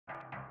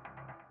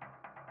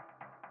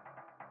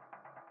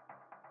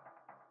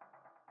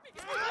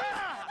Get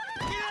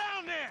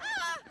down there!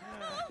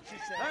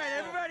 All right,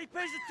 everybody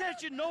pays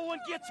attention. No one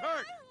gets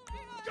hurt.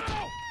 Go!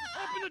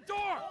 Open the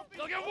door!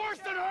 They'll get worse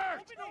than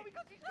hurt!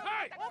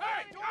 Hey!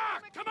 Hey! Ah!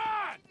 Come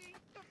on!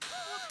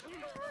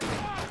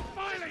 Oh,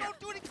 finally! Don't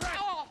do any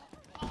crap!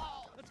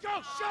 Let's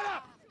go! Shut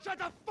up! Shut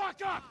the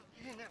fuck up!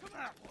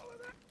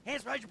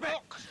 Hands behind your back.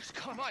 Oh, just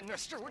come on,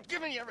 mister. We're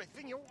giving you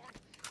everything you want.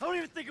 Don't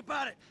even think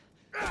about it.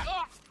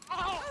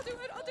 I'll do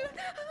it, I'll do it.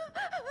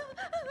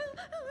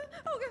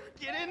 Oh, God.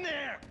 Get in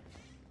there.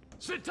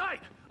 Sit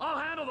tight! I'll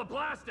handle the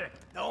plastic!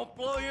 Don't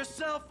blow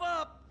yourself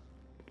up.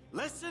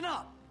 Listen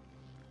up.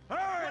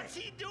 Hurry! What's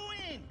he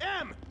doing?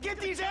 M! Get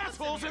these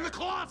assholes in the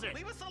closet!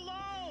 Leave us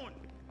alone!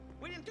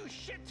 We didn't do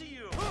shit to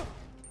you!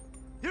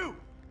 You!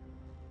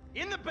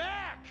 In the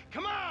back!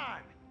 Come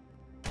on!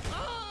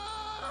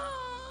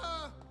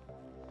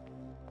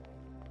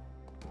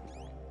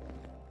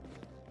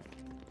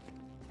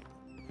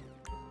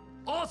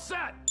 All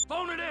set!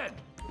 Phone it in!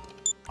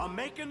 I'm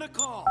making the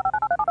call.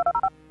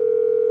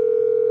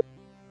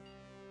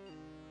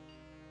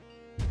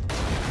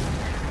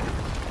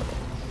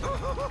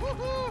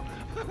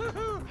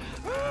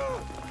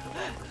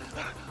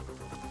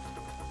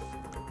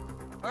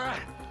 All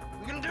right,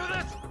 we gonna do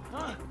this?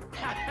 Huh?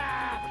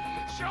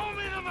 Show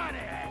me the money!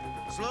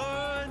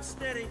 Slow and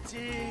steady, T.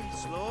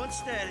 Slow and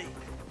steady.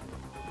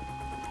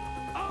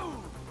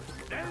 Oh!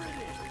 There it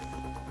is!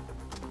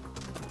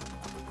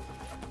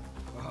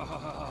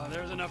 Oh,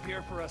 there's enough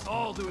here for us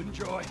all to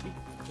enjoy.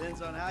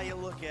 Depends on how you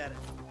look at it.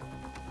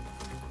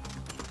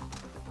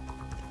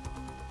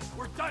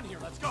 We're done here,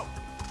 let's go!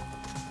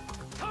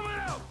 Coming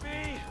out, B!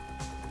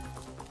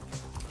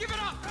 Give it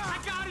up! I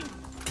got him!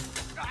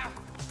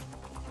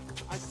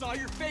 I saw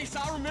your face,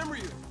 I'll remember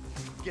you.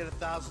 You get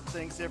 1,000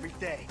 things every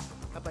day.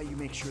 How about you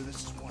make sure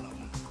this is one of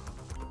them?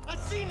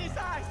 I've seen his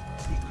eyes!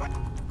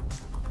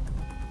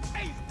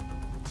 Hey!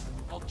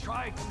 I'll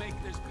try to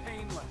make this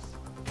painless.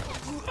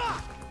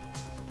 Fuck!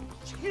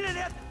 You didn't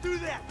have to do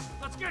that!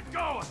 Let's get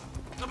going!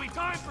 There'll be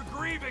time for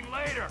grieving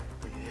later!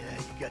 Yeah,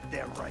 you got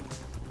that right.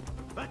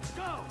 Let's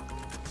go!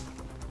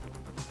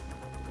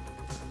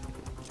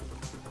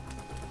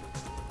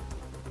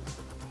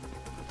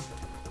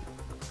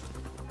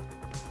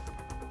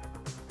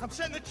 I'm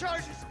setting the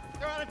charges.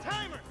 They're on a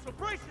timer, so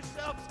brace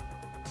yourselves.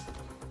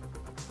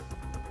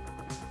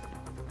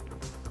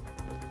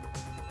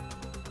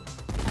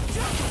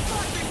 Just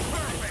fucking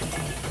perfect!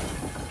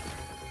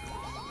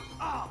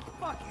 Oh,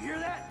 fuck, you hear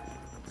that?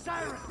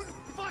 Siren!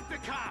 Fuck the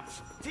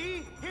cops.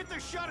 T, hit the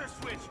shutter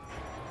switch.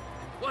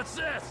 What's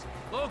this?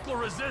 Local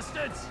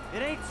resistance?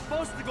 It ain't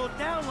supposed to go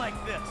down like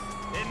this.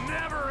 It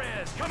never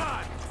is! Come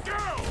on, go!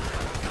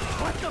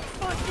 What the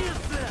fuck is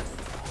this?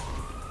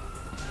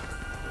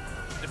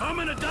 If I'm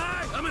gonna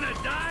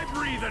die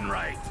breathing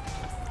right!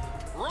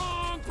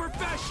 Wrong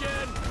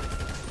profession!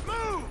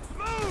 Move!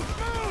 Move!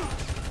 Move!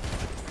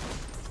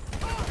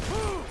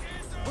 Move!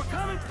 We're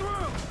coming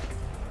through!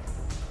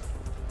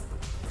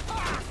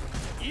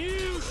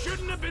 You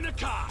shouldn't have been a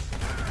cop!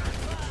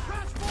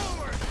 Crouch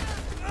forward.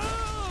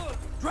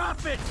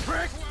 Drop it,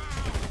 prick!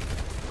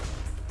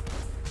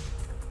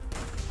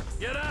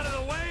 Get out of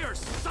the way or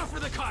suffer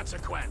the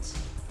consequence!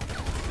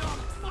 Dumb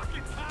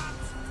fucking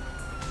cops.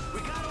 We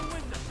gotta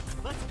win this.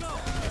 Let's go!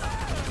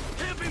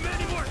 Can't be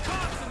many more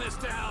cops in this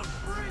town!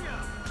 Bring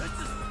him! This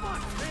is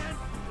fucked, man!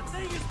 The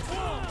thing is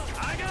full!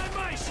 I got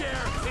my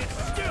share! It's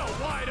still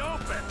wide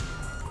open!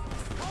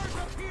 Cars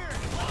up here.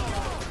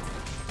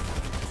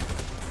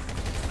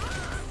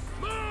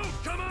 Move!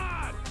 Come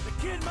on! The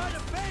kid might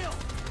have failed!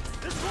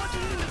 This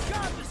wasn't in the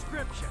job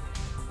description!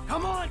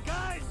 Come on,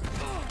 guys!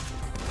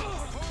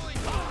 Holy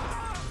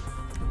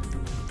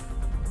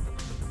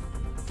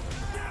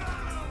Get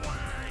out of the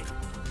way!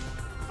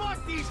 Fuck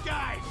these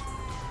guys!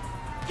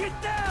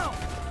 Get down!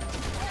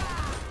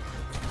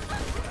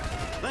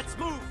 Let's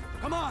move!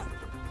 Come on!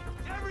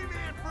 Every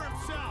man for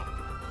himself!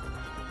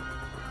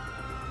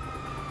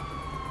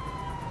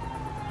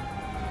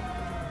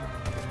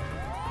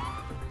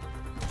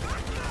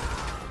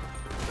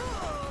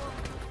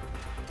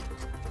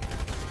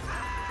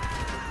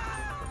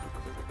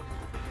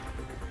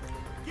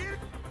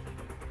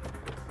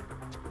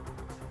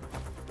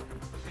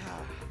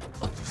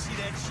 Did you see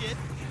that shit?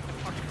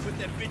 Fucking put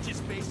that bitch's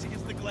face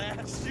against the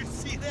glass. Did you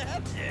see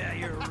that? Yeah,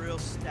 you're a real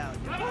stout.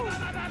 Fuck,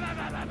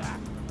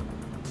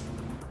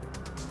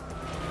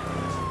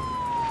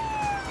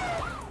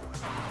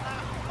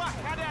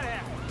 how'd that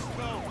happen?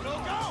 Go, go,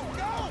 go,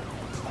 go!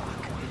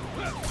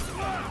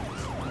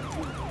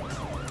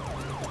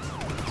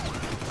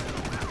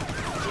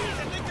 Jeez,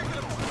 I think they're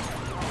gonna...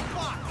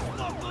 Fuck!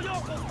 Local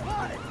yokel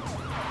spotted!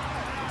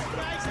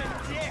 Guy's a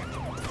dick!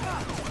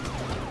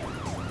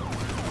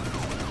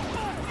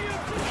 Fuck you,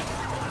 dick!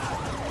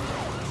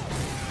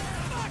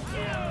 Fuck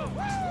you!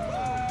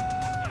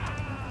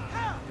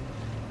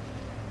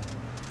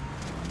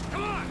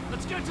 Come on!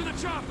 Let's get to the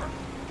chopper!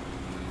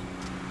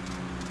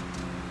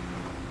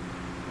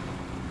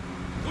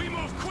 We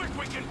move quick,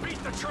 we can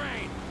beat the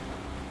train!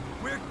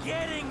 We're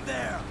getting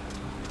there!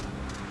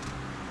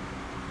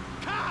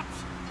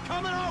 Cops! Come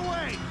coming our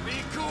way! Be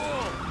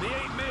cool! They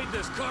ain't made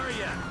this car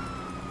yet.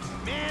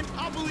 Man,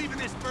 I'll believe in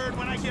this bird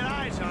when I get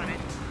eyes on it.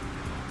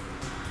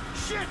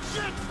 Shit!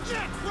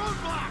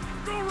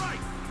 Roadblock! Go right!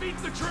 Beat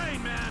the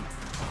train, man!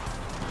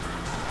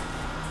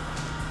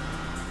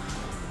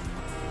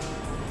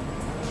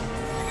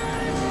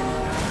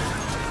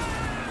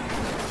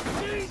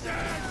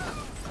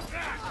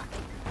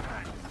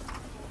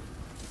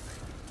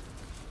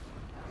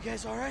 You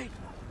guys all right?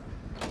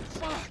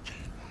 Fuck!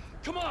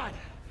 Come on!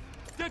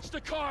 Ditch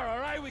the car, all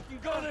right? We can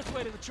go this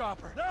way to the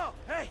chopper. No!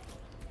 Hey!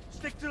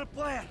 Stick to the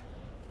plan!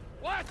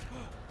 What?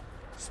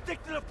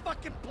 Stick to the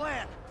fucking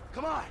plan!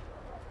 Come on!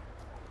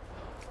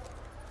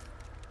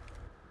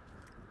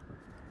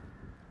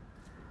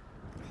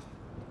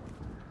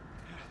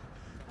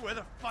 Where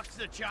the fuck's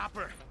the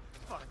chopper?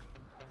 Fuck.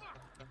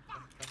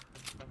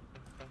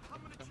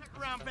 I'm gonna check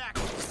around back.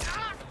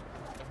 Ah!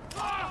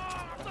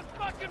 Ah! The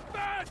fucking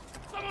bed!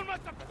 Someone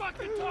must have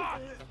fucking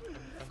talked!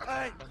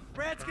 Alright,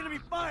 Brad's gonna be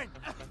fine.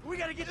 We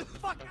gotta get the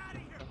fuck out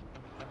of here.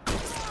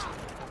 Ah!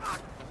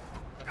 Fuck!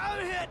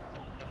 I'm hit!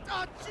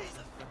 Oh,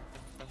 Jesus!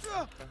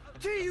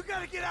 T, you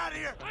gotta get out of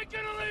here! I'm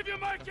gonna leave you,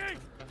 Mikey!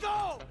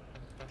 Go!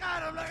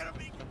 God, I'm not gonna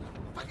be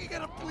fucking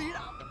gonna bleed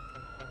out.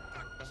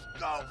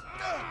 Go!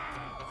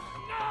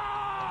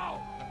 No!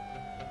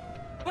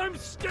 I'm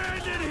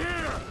standing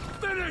here!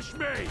 Finish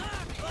me!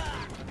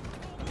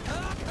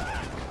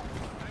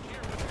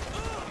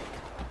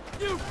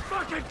 You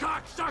fucking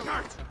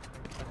cocksuckers!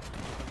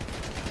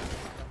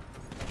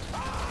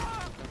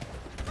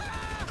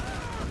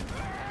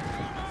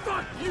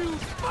 Fuck you!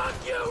 Fuck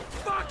you!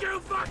 Fuck you!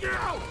 Fuck you!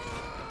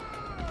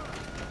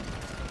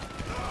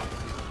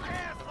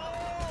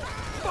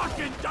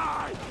 Fucking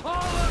die!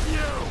 All of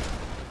you!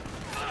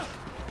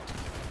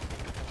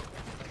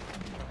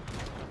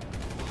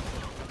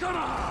 Come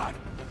on!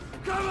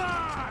 Come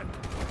on!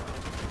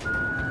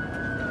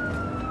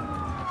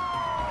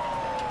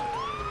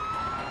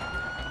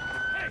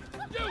 Hey!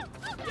 You!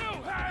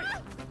 Hey!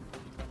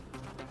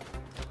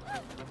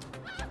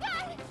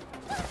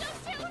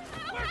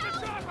 Where's the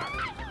chopper?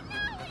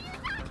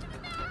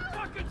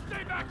 Fucking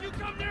stay back! You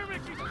come near me!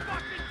 She's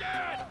fucking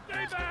dead!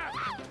 Stay back!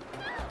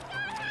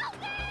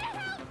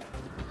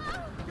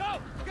 Go!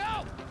 Go!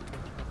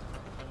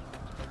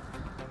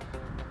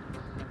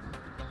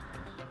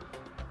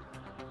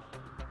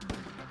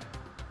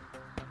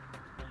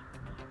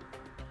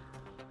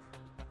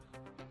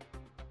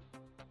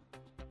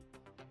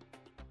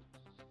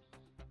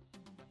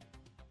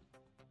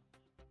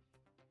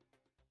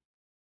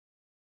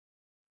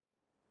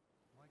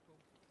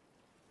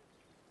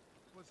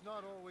 Was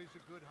not always a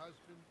good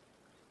husband,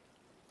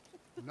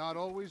 not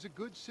always a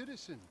good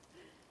citizen.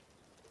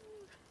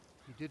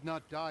 He did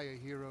not die a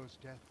hero's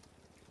death,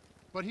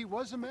 but he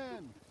was a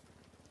man.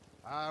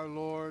 Our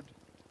Lord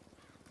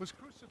was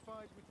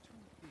crucified with 2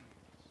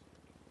 thieves,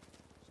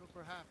 so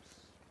perhaps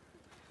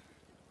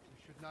we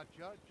should not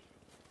judge.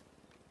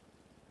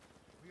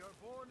 We are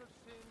born of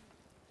sin,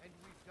 and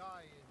we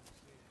die in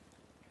sin.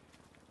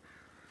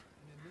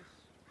 And in this,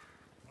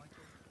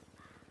 Michael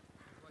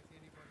is like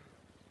anybody else.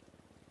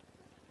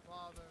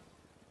 Father,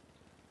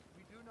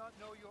 we do not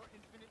know your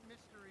infinite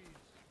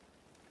mysteries,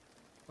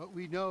 but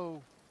we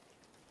know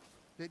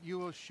that you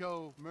will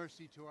show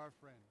mercy to our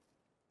friend.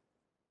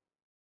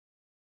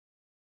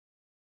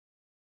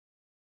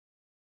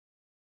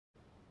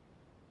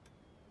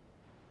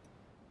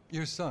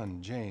 Your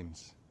son,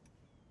 James.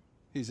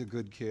 He's a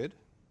good kid.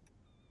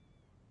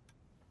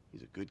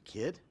 He's a good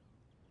kid?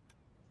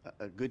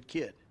 A good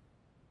kid?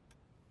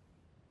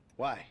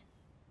 Why?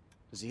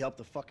 Does he help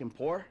the fucking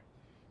poor?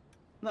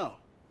 No.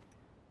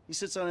 He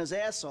sits on his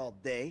ass all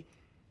day,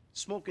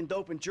 smoking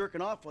dope and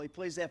jerking off while he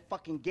plays that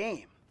fucking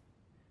game.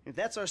 If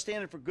that's our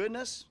standard for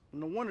goodness,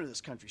 no wonder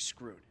this country's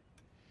screwed.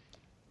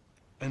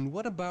 And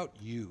what about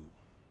you?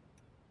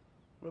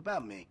 What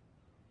about me?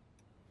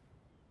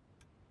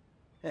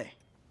 Hey.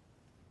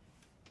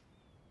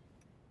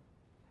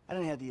 I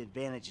don't have the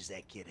advantages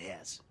that kid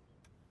has.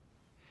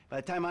 By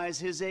the time I was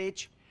his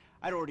age,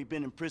 I'd already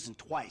been in prison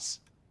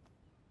twice.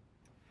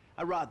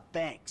 I robbed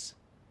banks.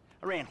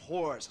 I ran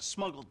whores. I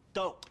smuggled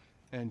dope.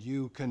 And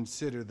you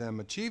consider them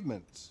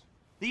achievements?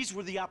 These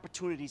were the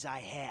opportunities I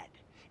had.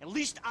 At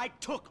least I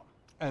took them.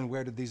 And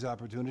where did these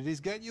opportunities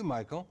get you,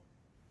 Michael?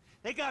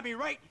 They got me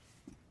right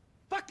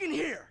fucking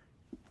here.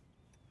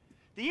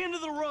 The end of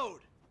the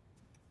road.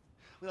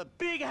 With a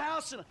big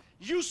house and a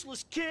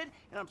useless kid,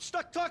 and I'm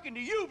stuck talking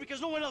to you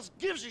because no one else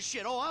gives a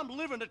shit. Oh, I'm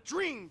living a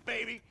dream,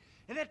 baby.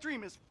 And that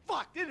dream is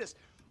fucked. It is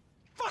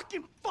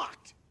fucking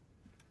fucked.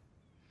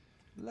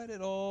 Let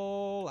it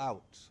all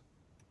out.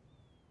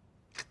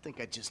 I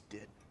think I just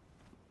did.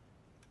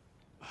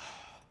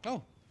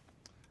 Oh.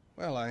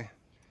 Well, I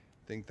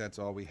think that's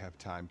all we have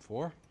time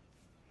for.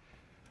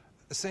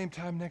 The same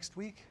time next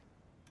week?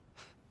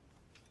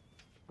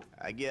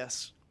 I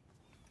guess.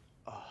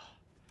 Oh.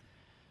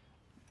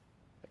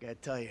 I gotta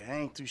tell you, I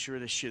ain't too sure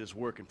this shit is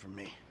working for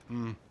me.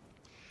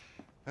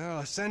 Well,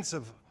 a sense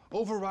of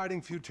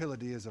overriding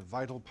futility is a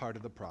vital part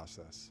of the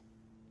process.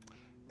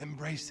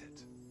 Embrace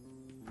it.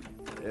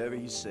 Whatever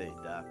you say,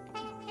 Doc.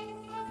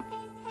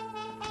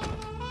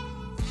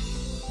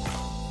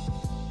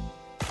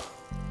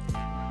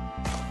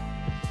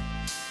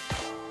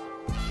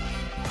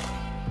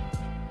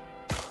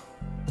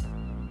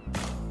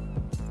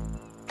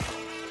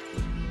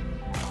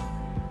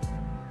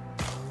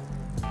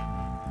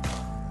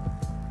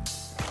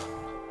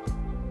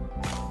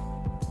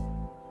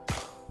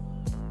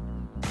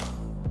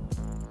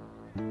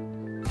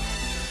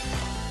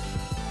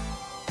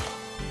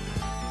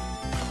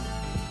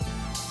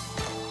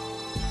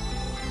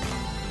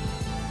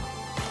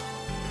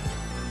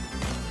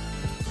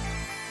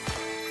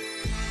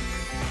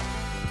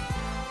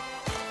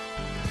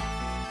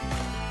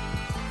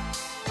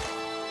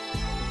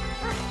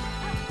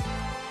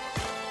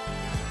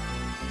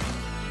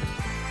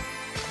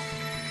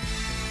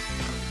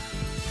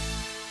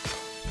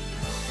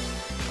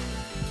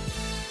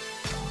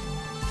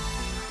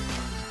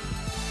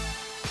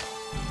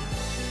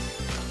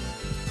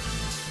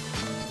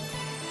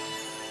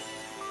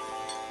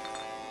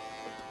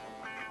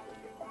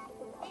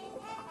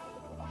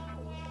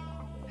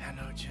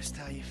 Just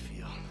how you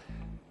feel.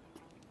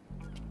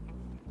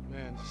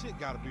 Man, shit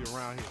gotta be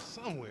around here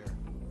somewhere.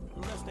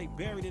 Unless they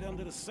buried it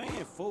under the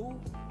sand, fool.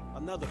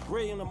 Another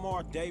brilliant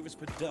Lamar Davis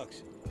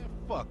production. Man,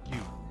 fuck you.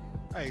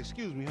 Hey,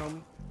 excuse me,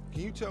 homie.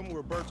 Can you tell me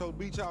where Berto's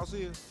beach house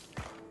is?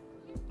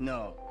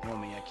 No,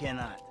 homie, I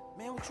cannot.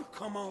 Man, would you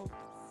come on?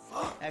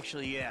 Fuck.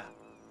 Actually, yeah.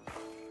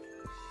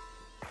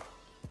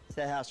 It's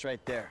that house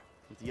right there,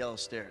 with the yellow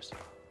stairs.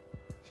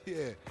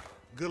 Yeah,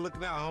 good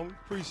looking out, homie.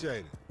 Appreciate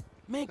it.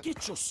 Man,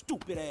 get your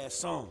stupid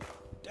ass on.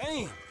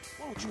 Damn,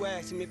 why don't you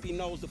ask him if he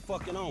knows the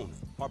fucking owner?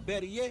 Or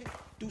better yet,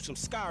 do some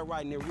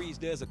skywriting that reads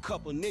there's a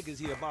couple niggas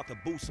here about to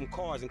boost some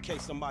cars in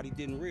case somebody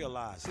didn't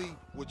realize. See,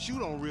 what you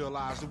don't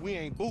realize is that we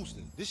ain't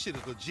boosting. This shit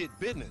is legit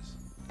business.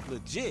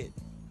 Legit?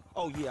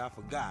 Oh yeah, I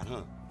forgot,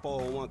 huh?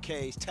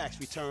 401ks, tax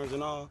returns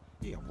and all?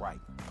 Yeah, right.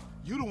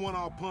 You the one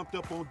all pumped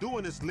up on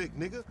doing this lick,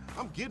 nigga.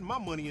 I'm getting my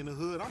money in the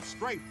hood. I'm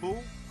straight,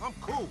 fool. I'm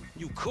cool.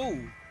 You cool?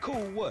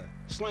 Cool what?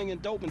 Slinging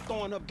dope and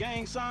throwing up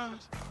gang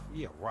signs?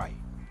 Yeah, right.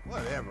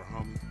 Whatever,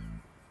 homie.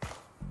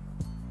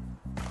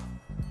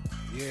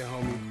 Yeah,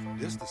 homie.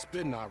 This the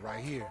spin knot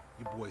right here.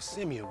 Your boy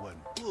Simeon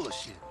wasn't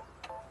bullshit.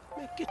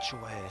 Man, get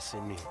your ass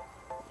in there.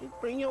 You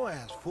bring your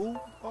ass,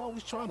 fool.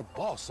 Always trying to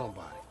boss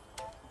somebody.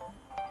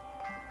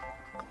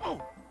 Come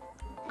on.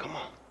 Come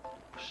on.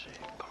 Shit,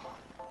 come on.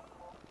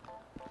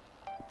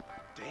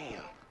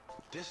 Damn,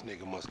 this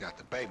nigga must got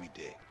the baby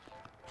dick.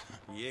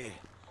 Yeah,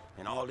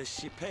 and all this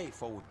shit paid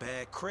for with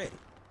bad credit.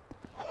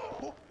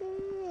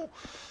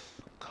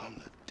 Come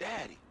to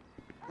daddy.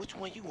 Which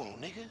one you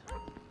want, nigga?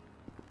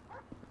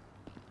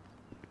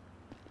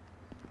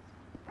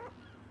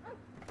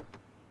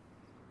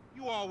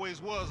 You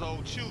always was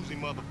old choosy,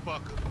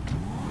 motherfucker.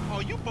 Oh,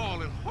 you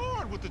ballin'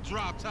 hard with the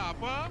drop top,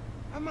 huh?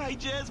 I might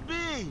just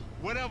be.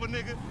 Whatever,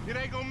 nigga. It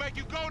ain't gonna make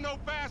you go no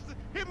faster.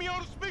 Hit me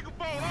on the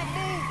speakerphone.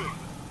 I'm moving.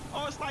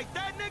 Oh, it's like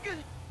that, nigga?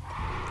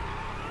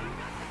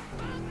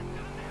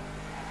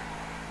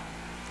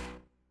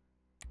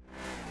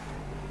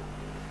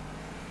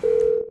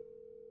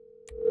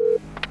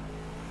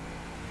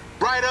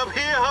 Right up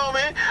here,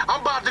 homie.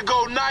 I'm about to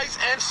go nice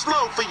and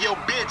slow for your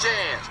bitch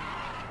ass.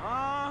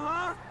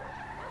 Uh-huh.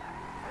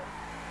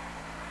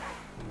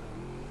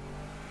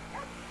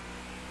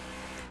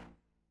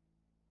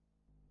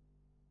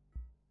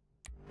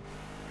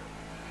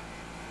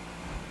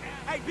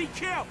 Hey, be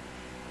careful.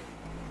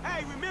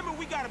 Hey, remember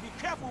we gotta be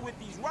careful with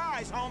these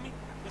rides, homie.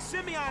 The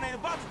Simeon ain't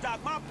about to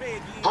dock my pay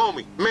again.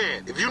 Homie,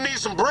 man, if you need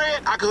some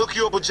bread, I can hook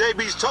you up with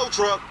JB's tow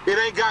truck. It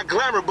ain't got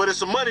glamour, but it's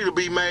some money to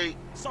be made.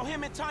 So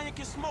him and Tanya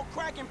can smoke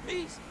crack in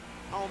peace?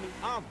 Homie,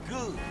 I'm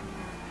good.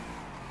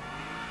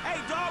 Hey,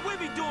 dawg, we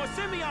be doing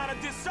Simeon a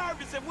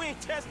disservice if we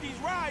ain't test these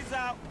rides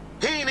out.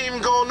 He ain't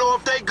even gonna know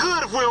if they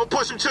good if we don't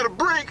push him to the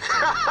brink.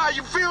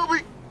 You feel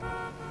me?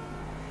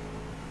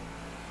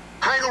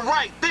 Hang her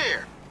right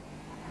there.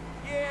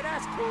 Yeah,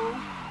 that's cool.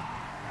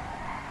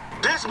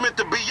 This meant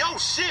to be your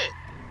shit.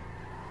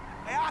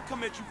 Hey, I'll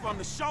come at you from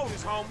the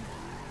shoulders, homie.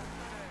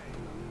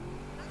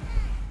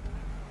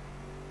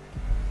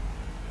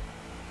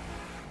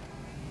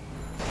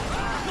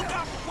 Look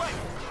out the way.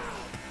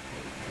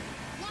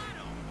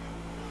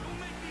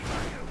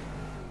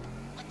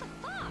 What the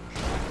fuck?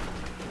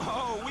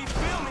 Oh, we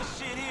filming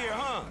shit here,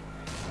 huh?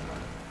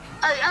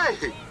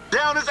 Hey,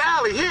 down this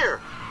alley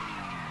here.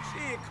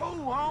 Shit,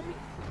 cool, homie.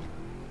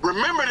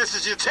 Remember, this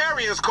is your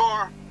Terrian's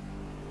car.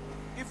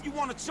 If you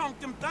want to chunk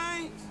them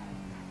things.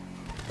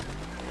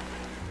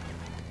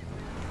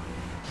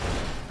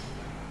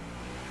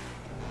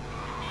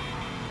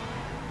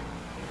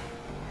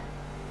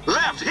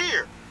 Left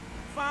here.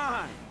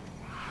 Fine.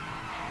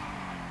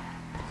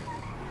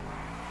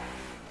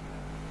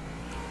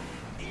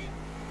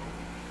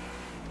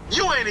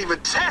 You ain't even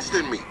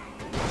testing me.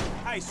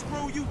 Hey,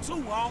 screw you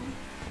too, homie.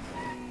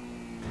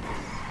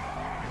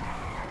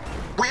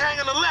 We hang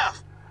on the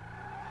left.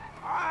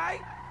 All right.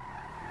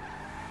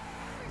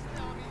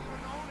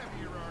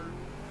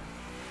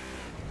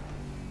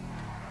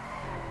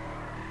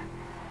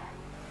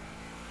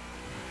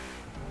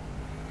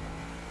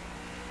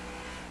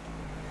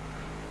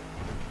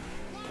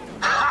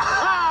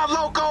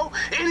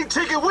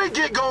 ticket we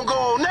get gonna go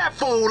on that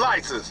fool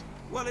license.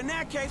 Well, in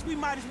that case, we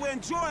might as well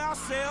enjoy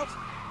ourselves.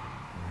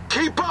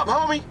 Keep up,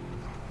 homie.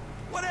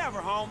 Whatever,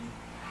 homie.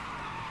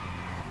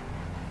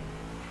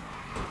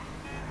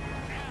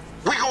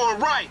 We going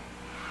right.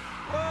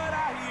 What?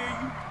 I hear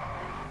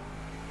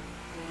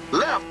you.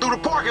 Left through the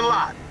parking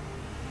lot.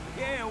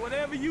 Yeah,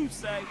 whatever you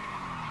say.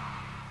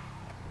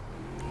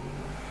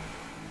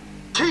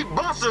 Keep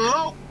busting,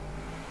 Lo.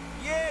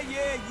 Yeah.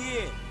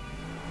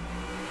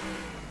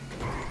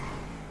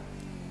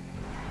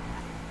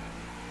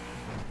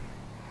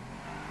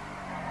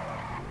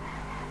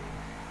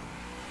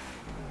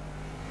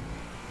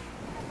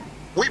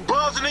 We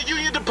buzzing the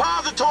Union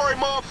Depository,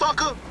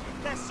 motherfucker.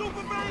 That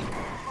super bank?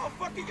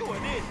 Motherfucker, you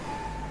an idiot.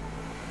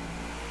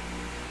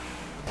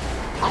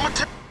 I'ma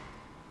tell.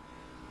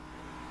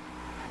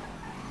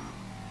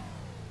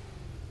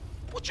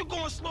 What you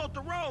going slow up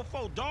the road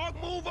for, dog?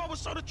 Move over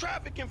so the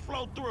traffic can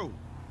flow through.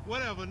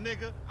 Whatever,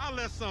 nigga. I'll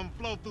let something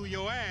flow through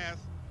your ass.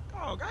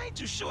 Dog, I ain't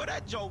too sure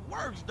that joke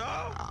works,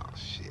 dog. Oh,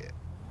 shit.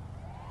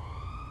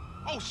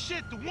 Oh,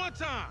 shit, the one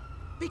time.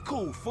 Be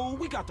cool, fool.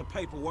 We got the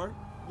paperwork.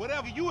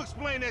 Whatever, you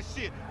explain that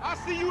shit. I'll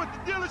see you at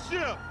the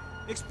dealership.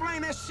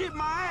 Explain that shit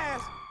my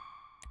ass.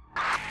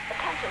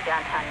 Attention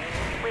downtown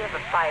Union. We have a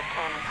 510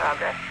 in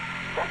progress.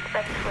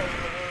 Suspects fleeing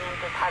the Union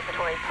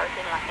Depository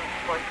parking lot in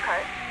sports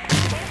cars.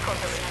 Vehicles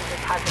are in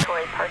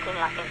Depository parking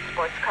lot in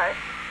sports cars.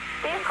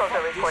 Vehicles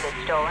are reported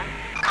stolen.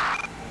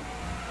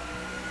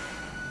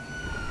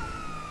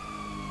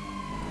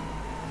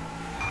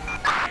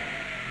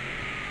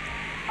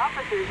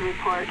 Officers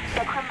report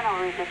a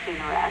criminal resisting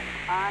arrest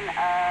on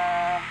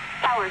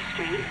Tower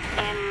Street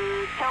in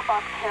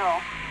Pillbox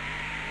Hill.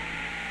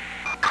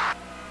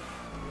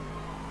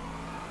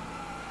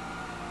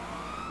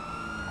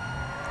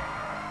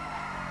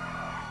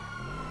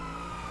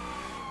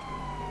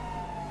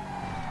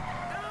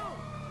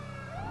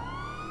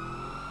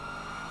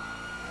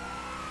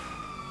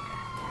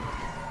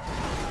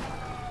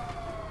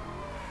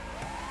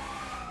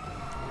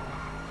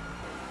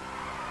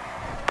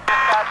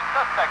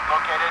 Suspect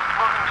located.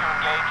 Moving to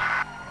engage.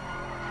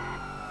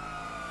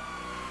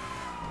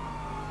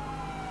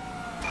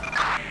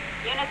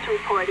 Units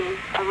reporting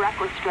a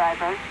reckless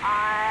driver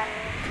on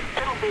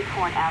Little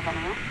Bighorn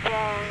Avenue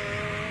in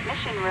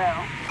Mission Row.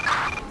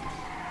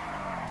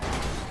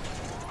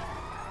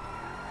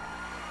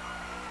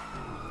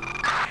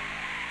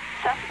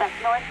 Suspect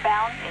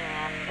northbound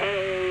in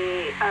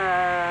a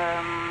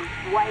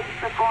white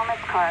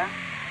performance car.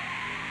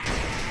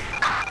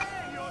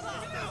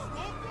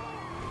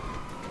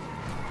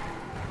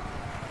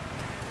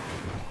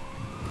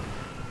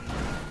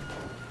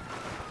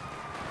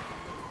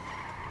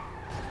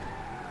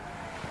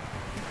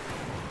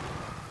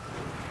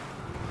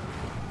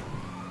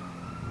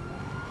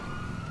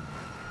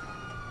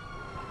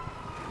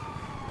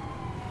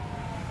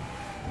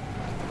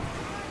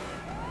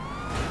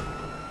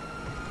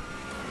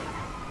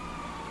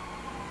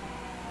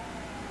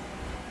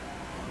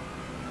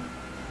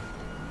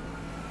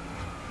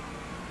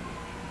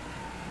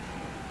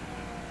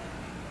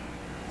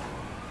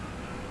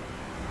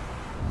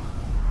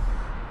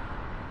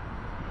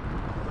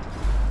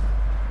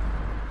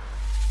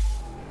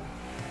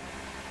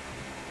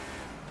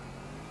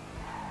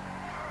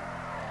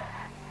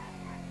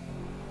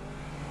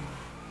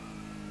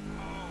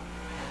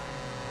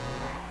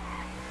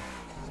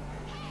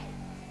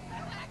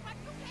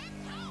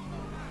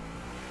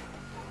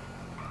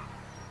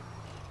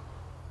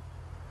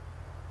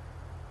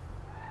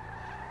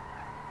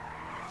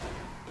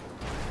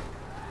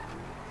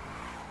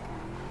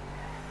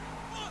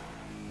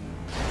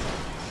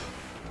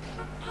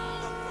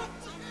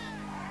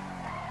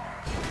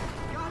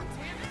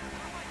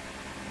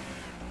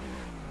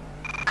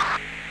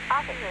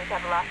 Officers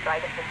have lost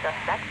sight of the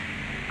suspect.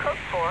 Code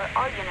 4,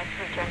 all units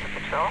return to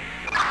patrol.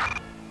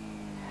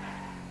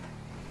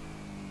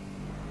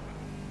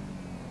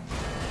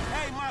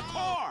 Hey, my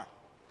car!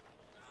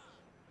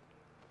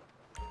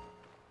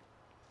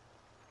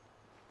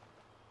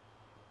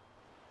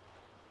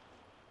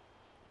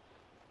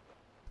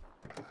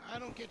 I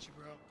don't get you,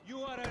 bro.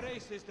 You are a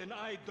racist and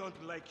I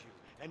don't like you.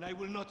 And I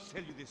will not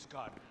sell you this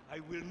car. I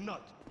will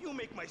not. You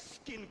make my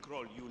skin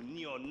crawl, you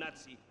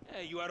neo-Nazi.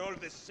 Hey, you are all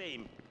the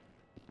same.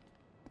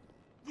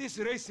 This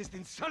racist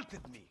insulted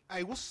me.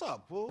 Hey, what's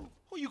up, fool?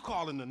 Who you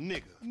calling a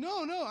nigga?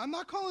 No, I'm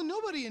not calling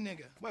nobody a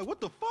nigga. Wait,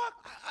 what the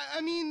fuck? I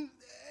mean,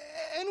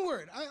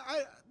 N-word.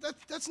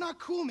 That's not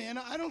cool, man.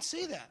 I don't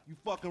say that. You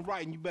fucking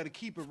right, and you better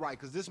keep it right,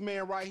 because this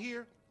man right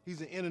here,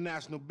 he's an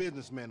international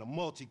businessman, a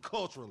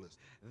multiculturalist.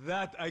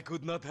 That I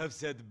could not have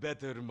said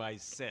better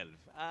myself.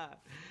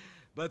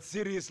 But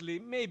seriously,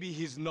 maybe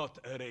he's not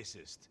a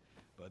racist.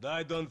 But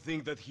I don't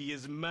think that he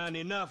is man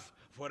enough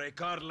for a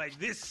car like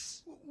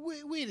this.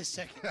 Wait a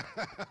second.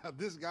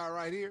 This guy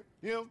right here,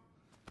 him,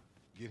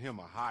 get him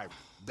a hybrid.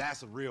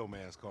 That's a real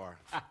man's car.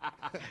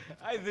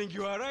 I think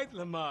you are right,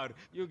 Lamar.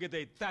 You get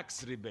a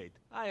tax rebate.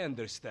 I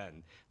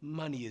understand.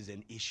 Money is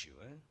an issue,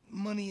 eh?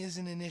 Money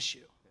isn't an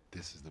issue.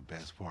 This is the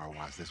best part.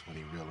 Watch this when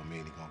he reel him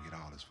in. He gonna get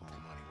all his full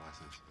money. Watch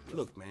this.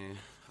 Look, man,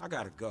 I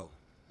gotta go.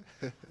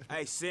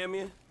 Hey,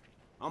 Simeon,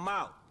 I'm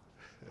out.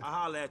 I'll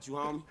holler at you,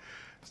 homie.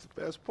 It's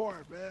the best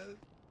part, man.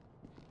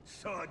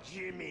 So,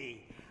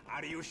 Jimmy,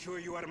 are you sure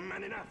you are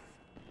man enough?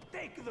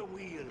 Take the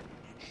wheel and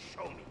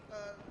show me.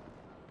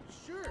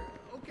 Sure,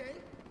 okay.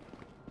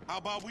 How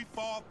about we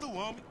fall through,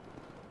 homie?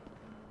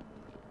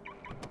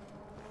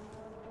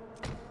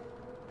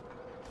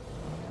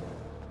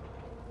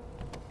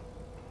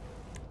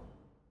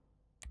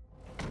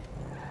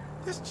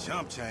 This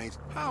chump change,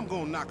 how I'm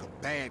gonna knock a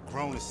bad,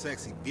 grown and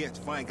sexy bitch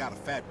if I ain't got a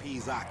fat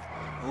piece-occy?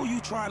 Who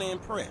you trying to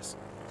impress?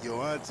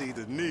 Your auntie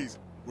Denise,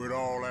 with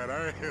all that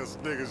ass,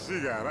 nigga,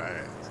 she got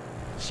ass.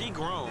 She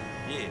grown,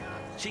 yeah.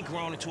 She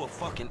grown into a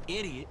fucking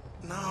idiot.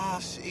 Nah,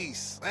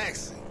 she's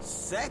sexy.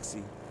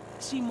 Sexy?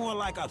 She more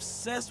like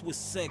obsessed with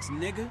sex,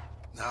 nigga.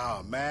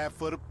 Nah, mad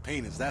for the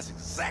penis. That's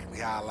exactly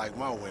how I like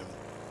my women.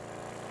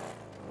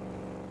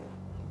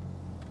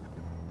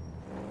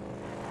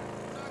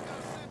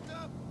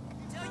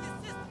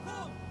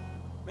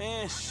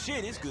 Man,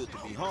 shit, it's good to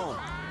be home.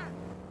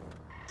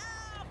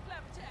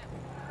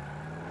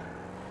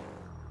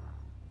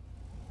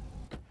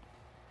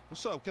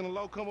 What's up? Can a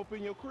low come up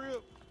in your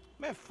crib?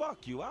 Man,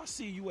 fuck you. I'll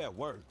see you at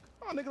work.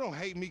 Oh, nigga, don't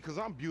hate me because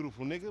I'm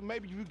beautiful, nigga.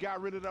 Maybe if you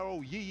got rid of that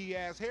old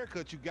yee-yee-ass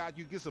haircut you got,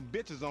 you get some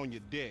bitches on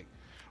your dick.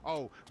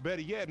 Oh,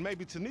 better yet,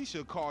 maybe Tanisha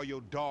will call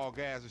your dog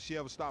ass if she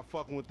ever stop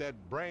fucking with that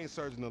brain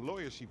surgeon, the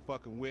lawyer she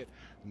fucking with,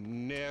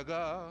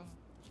 nigga.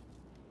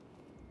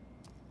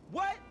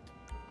 What?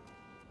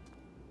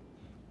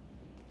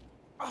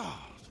 Oh,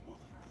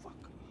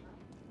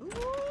 motherfucker.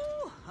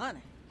 Ooh,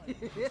 honey.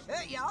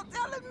 Y'all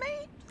telling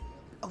me?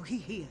 Oh, he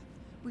here.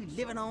 We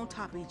living on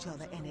top of each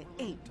other, and it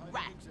ain't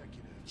right.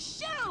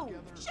 Shoo!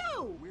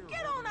 Shoo!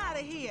 Get on out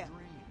of here.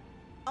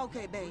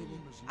 Okay, baby.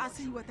 I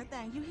see you at the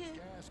thing. You hear?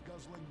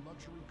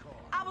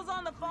 I was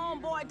on the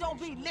phone, boy. Don't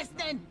be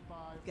listening.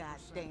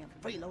 Goddamn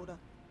freeloader.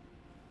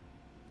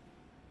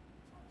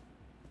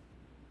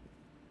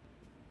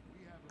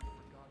 We haven't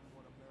forgotten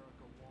what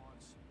America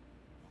wants.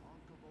 A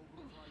hunk of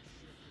overpriced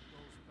shit that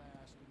goes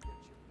fast and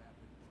gets you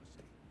vapid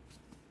pussy.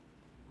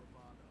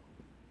 Bravado.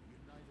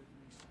 United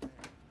we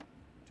stand.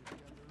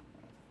 Together we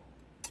fall.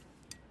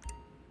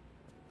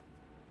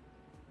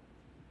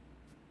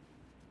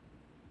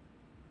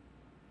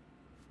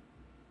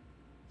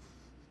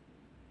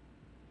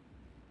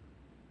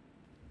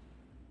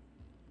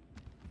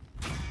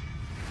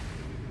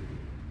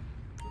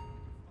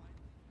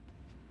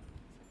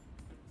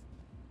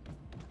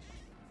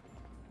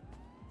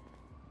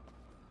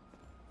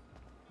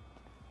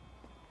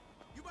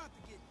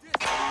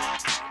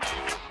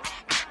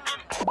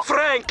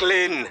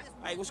 Franklin!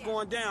 Hey, what's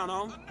going down,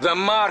 homie? The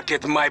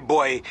market, my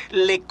boy.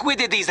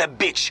 Liquidity's a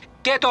bitch.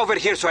 Get over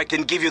here so I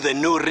can give you the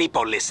new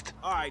repo list.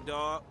 All right,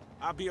 dog.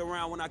 I'll be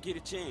around when I get a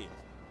chance.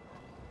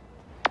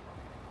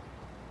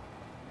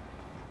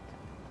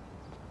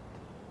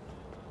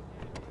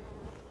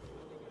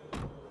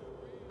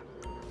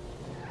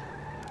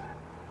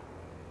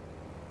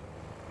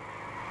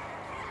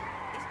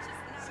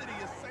 City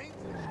of saints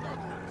and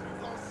strugglers.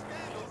 On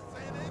scandals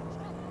saying they in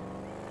trouble.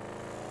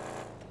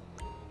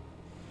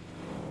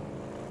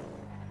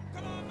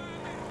 Come on, man.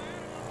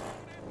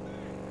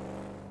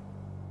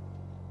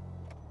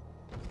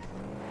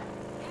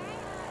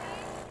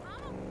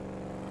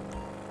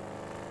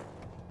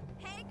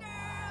 Hey,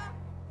 girl.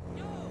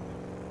 Yo.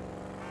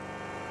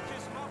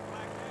 Kiss my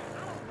black ass. I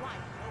don't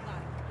like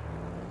nobody.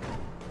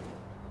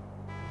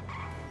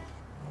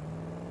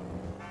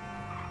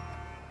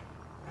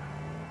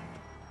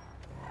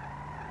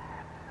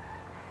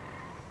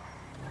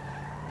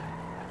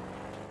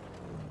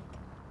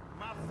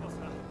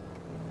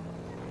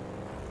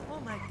 Oh,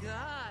 my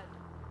God.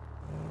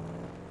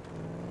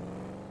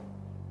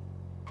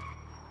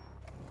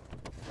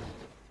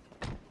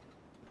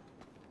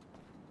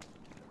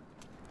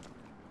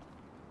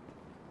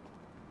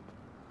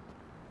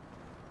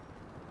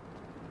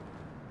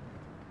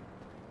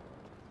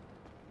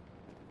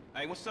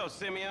 Hey, what's up,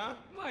 Simeon?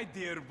 My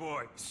dear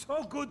boy,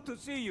 so good to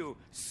see you.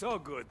 So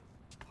good.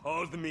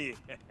 Hold me.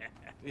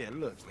 Yeah,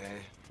 look, man.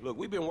 Look,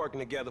 we've been working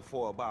together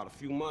for about a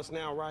few months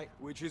now, right?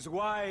 Which is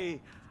why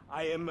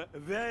I am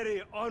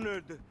very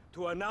honored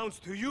to announce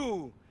to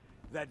you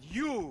that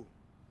you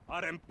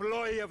are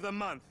Employee of the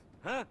Month.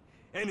 Huh?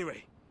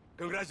 Anyway,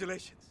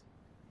 congratulations.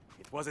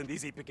 It wasn't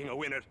easy picking a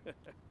winner.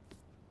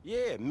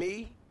 Yeah,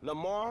 me,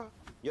 Lamar,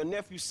 your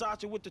nephew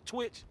Sacha with the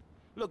Twitch.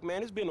 Look,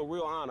 man, it's been a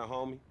real honor,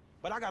 homie.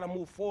 But I gotta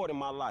move forward in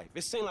my life.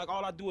 It seems like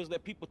all I do is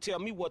let people tell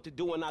me what to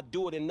do and I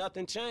do it and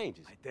nothing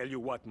changes. I tell you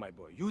what, my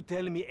boy. You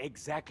tell me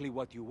exactly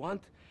what you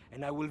want,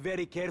 and I will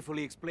very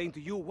carefully explain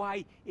to you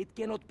why it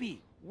cannot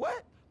be.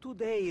 What?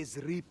 Today is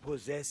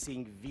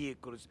repossessing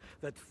vehicles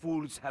that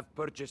fools have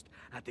purchased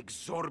at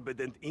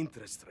exorbitant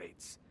interest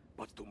rates.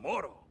 But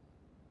tomorrow,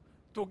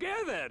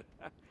 together,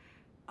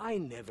 I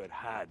never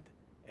had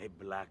a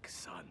black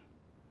son.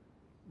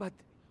 But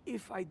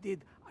if I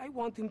did, I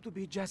want him to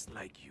be just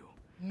like you.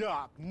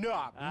 Knock,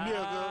 knock,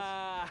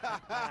 niggas.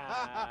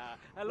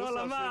 Hello, What's up,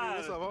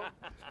 Lamar. City? What's up, homie?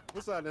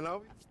 What's up, then,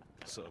 homie?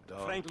 What's up,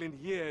 dog? Franklin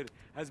here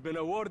has been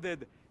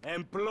awarded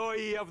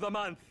Employee of the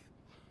Month.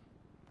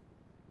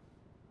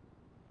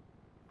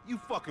 You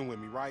fucking with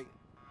me, right?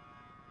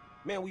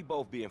 Man, we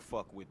both being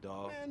fucked with,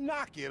 dog. Man,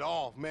 knock it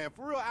off, man.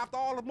 For real, after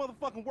all the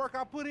motherfucking work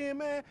I put in,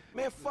 man.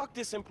 Man, fuck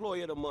this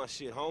Employee of the Month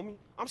shit, homie.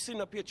 I'm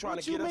sitting up here trying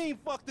What to you get mean,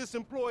 fuck this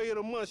Employee of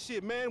the Month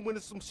shit, man? When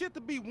there's some shit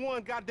to be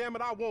won,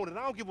 goddammit, I want it.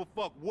 I don't give a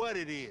fuck what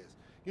it is.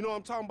 You know what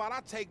I'm talking about?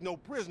 I take no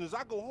prisoners.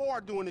 I go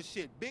hard doing this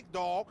shit. Big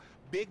dog,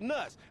 big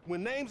nuts.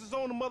 When names is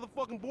on the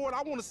motherfucking board,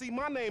 I want to see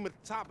my name at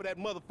the top of that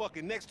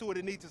motherfucking. Next to it,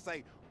 it needs to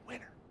say,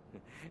 winner.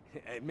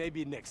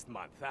 Maybe next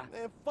month, huh?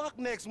 Man, fuck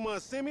next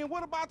month, Simeon.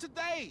 What about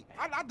today?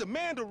 I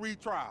demand a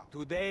retrial.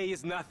 Today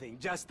is nothing,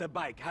 just a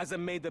bike.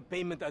 Hasn't made a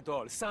payment at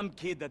all. Some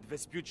kid at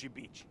Vespucci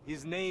Beach.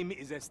 His name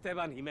is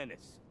Esteban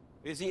Jimenez.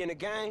 Is he in the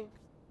gang?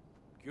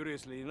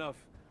 Curiously enough,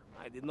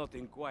 I did not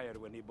inquire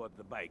when he bought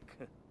the bike.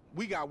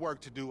 We got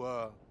work to do,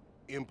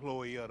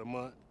 Employee of the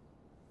Month.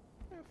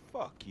 Man,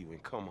 fuck you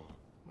and come on.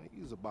 Man,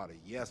 you's about a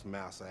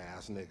yes-mouse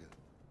ass nigga.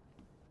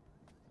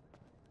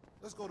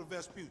 Let's go to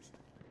Vespucci,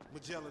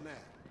 Magellan Ave.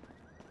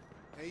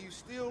 And you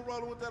still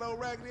rolling with that old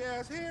raggedy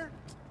ass hair?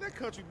 That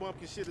country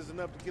bumpkin shit is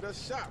enough to get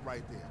us shot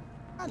right there.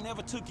 I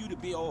never took you to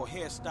be old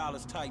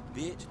hairstylist type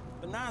bitch,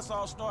 but now it's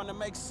all starting to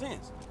make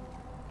sense.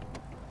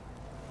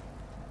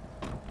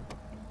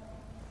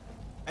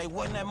 Hey,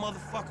 wasn't that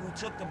motherfucker who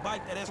took the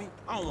bike that asked me?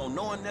 I don't want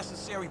no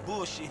unnecessary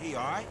bullshit here,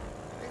 all right?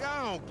 Nigga,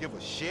 I don't give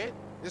a shit.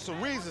 There's a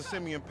reason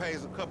Simeon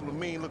pays a couple of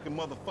mean-looking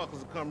motherfuckers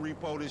to come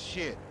repo this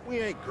shit. We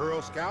ain't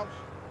Girl Scouts.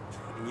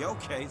 In your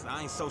case,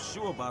 I ain't so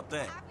sure about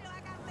that.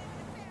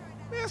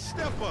 Man,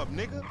 step up,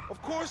 nigga.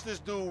 Of course this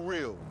dude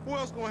real. Who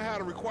else gonna have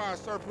the required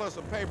surplus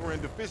of paper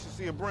and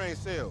deficiency of brain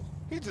cells?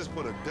 He just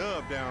put a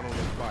dub down on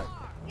his bike.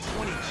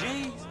 20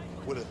 G's?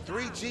 With a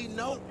 3G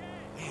note?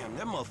 Damn,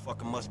 that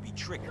motherfucker must be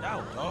tricked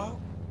out, dog.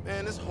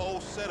 Man, this whole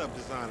setup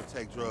designed to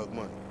take drug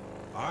money.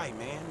 All right,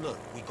 man, look,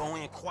 we go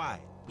in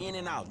quiet. In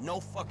and out,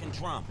 no fucking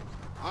drama.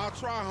 I'll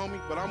try,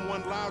 homie, but I'm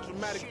one loud,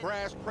 dramatic,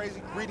 brash,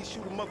 crazy, greedy,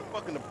 shoot a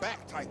motherfucker in the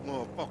back type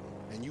motherfucker.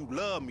 And you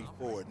love me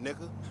for it,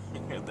 nigga.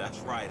 That's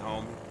right,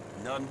 homie.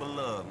 Nothing but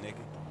love,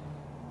 nigga.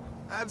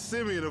 That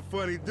Simeon a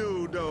funny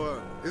dude,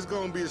 though. It's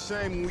gonna be a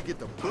shame when we get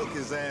to book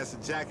his ass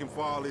and jack him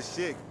for all this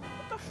shit.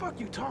 What the fuck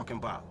you talking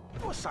about?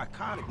 You a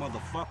psychotic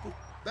motherfucker.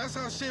 That's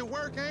how shit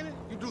work, ain't it?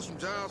 You do some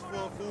jobs for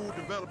a fool,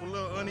 develop a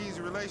little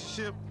uneasy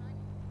relationship.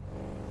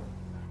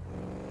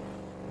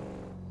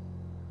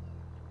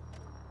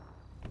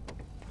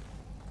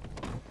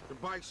 The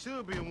bike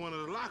should be in one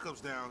of the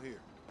lockups down here.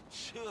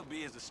 Should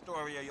be is the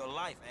story of your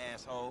life,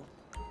 asshole.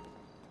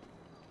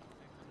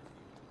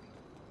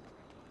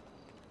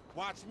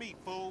 Watch me,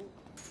 fool.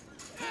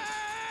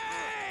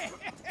 Hey!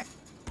 I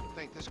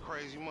think this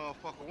crazy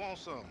motherfucker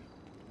wants something.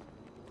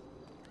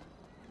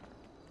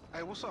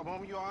 Hey, what's up,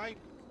 homie? You all right?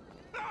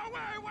 No,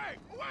 wait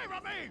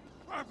from me!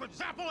 For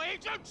example,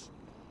 agents!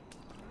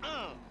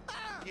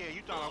 Yeah,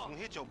 you thought I was gonna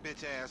hit your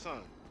bitch ass,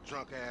 huh?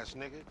 Drunk ass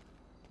nigga.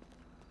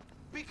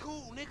 Be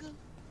cool, nigga.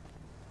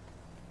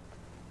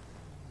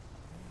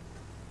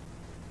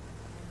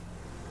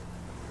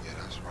 Yeah,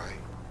 that's right.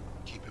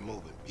 Keep it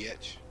moving,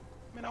 bitch.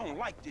 Man, I don't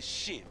like this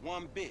shit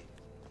one bit.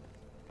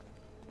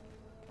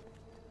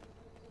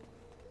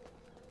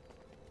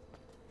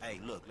 Hey,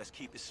 look, let's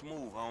keep it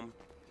smooth, homie.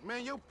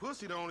 Man, your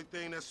pussy the only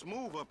thing that's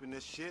smooth up in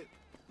this shit.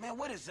 Man,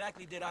 what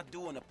exactly did I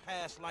do in a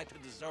past life to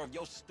deserve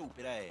your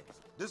stupid ass?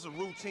 This is a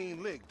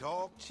routine lick,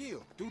 dog.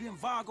 Chill. Do them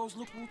Vagos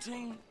look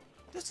routine?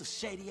 This a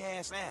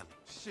shady-ass alley.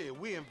 Shit,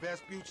 we in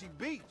Vespucci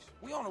Beach.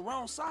 We on the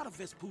wrong side of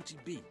Vespucci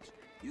Beach.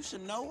 You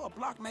should know a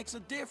block makes a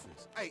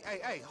difference.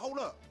 Hey, hold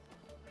up.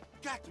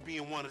 Got to be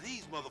in one of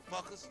these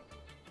motherfuckers.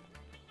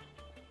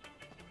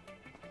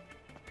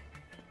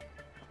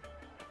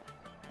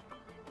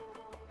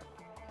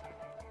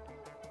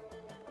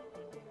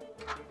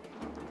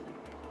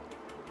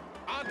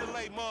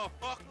 Underlay,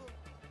 motherfucker.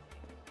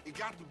 It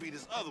got to be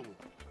this other one.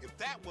 If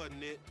that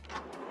wasn't it,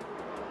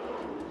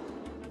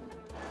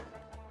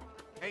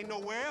 ain't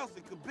nowhere else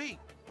it could be.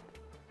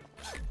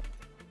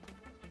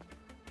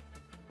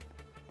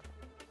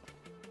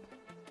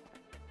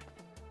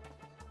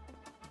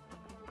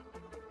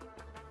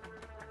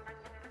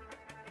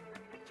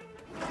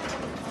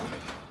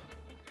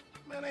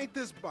 Man, ain't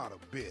this about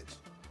a bitch?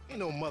 Ain't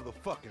no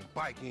motherfucking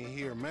bike in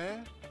here,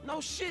 man.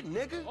 No shit,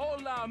 nigga.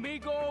 Hola,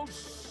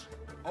 amigos.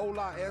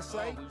 Hola,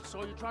 S.A.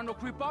 So you're trying to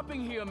creep up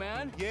in here,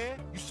 man? Yeah?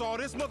 You saw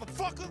this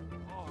motherfucker?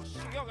 Oh,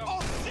 shit. Oh,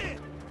 shit!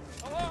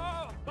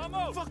 Come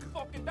on!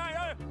 Fucking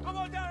down! Come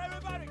on down,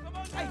 everybody! Come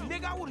on down! Hey,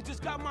 nigga, I would've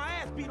just got my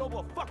ass beat over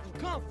a fucking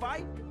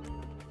gunfight.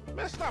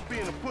 Man, stop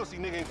being a pussy,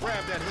 nigga, and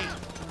grab that heat.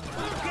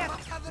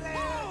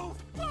 Move!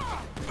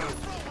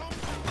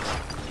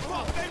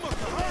 Fuck, they must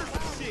have heard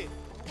some shit.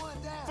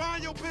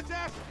 Find your bitch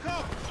ass and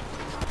cover.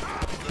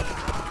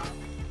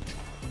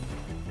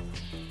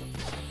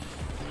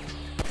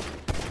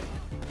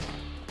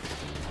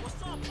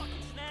 What's up,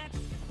 fucking snatch?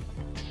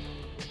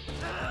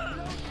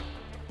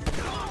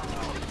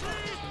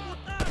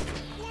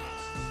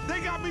 They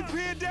got me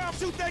pinned down.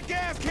 Shoot that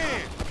gas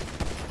can.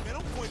 Man,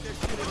 don't point that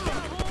shit at me.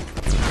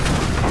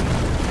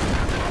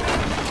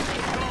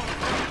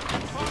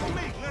 Follow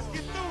me. Let's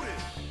get through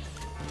this.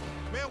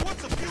 Man,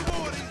 what's a few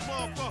more of these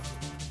motherfuckers?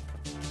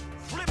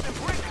 Flipping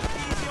bricks is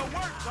easier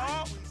work,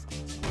 dawg.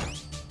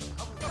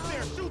 Up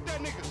there, shoot that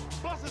nigga.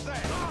 Bust his ass.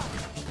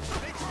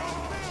 They throw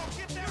him down.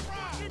 Get that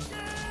ride. Get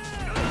down.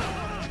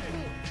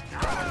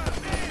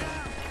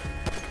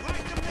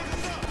 Light them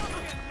niggas up.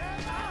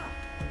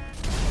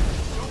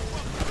 Don't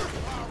fuck with this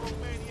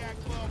pyromaniac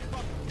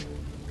motherfucker.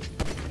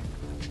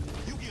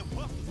 You get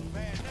busted some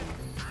bad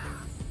niggas.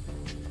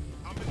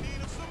 I'm in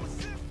need of some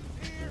assistance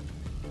here.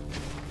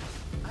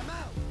 I'm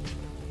out.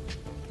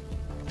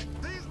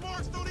 These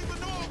marks don't even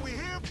know what we're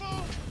here for.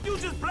 You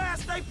just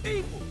blast they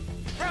people.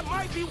 That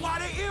might be why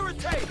they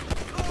irritated.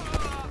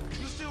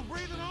 You still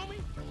breathing,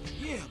 homie?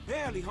 Yeah,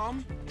 barely,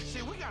 homie.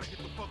 Shit, we gotta get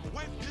the fuck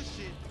away from this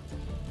shit.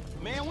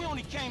 Man, we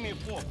only came in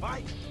for a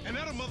bite. And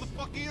that a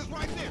motherfucker is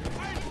right there.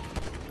 Hey!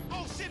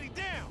 Oh, shit, he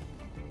down.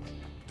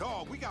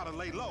 Dog, we gotta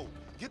lay low.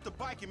 Get the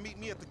bike and meet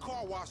me at the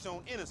car wash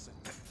on Innocent.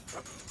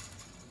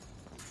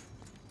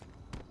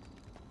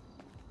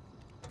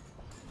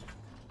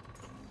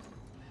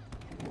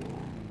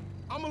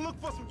 I'ma look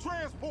for some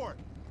transport.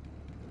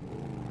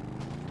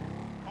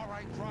 All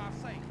right, drive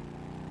safe.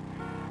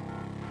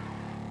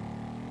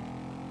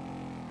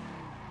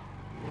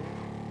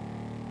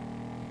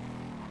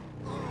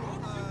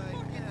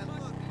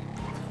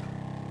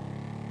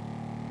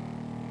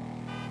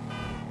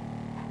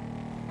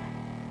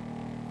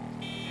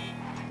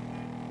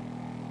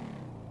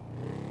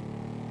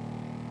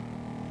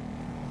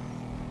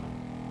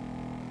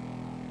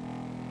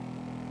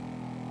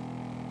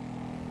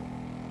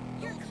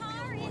 Your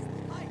car is...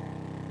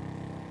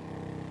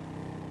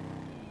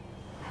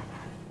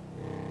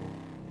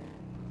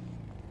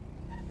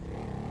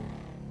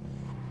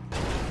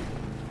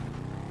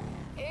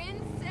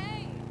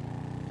 insane!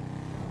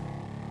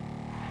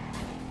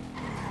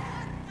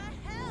 What the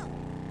hell?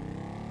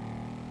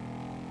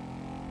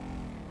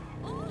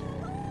 Oh,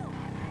 hello!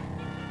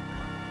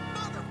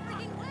 Mother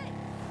freaking way!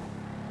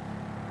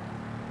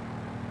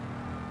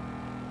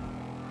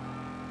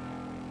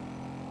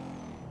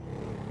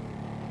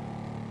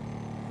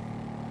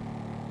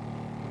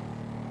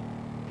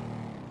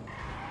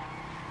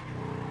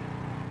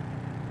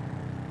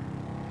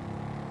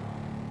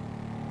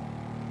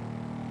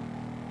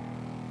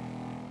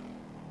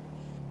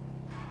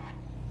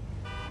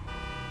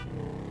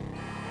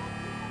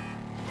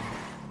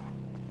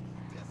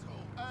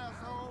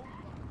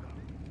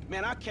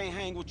 Man, I can't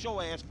hang with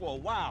your ass for a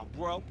while,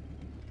 bro.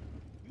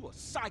 You a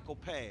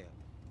psychopath.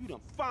 You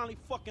done finally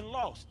fucking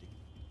lost it.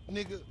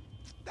 Nigga,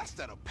 that's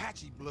that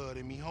Apache blood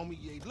in me,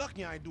 homie. You ain't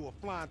lucky I ain't do a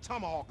flying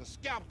tomahawk and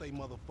scalp they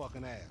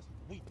motherfucking ass.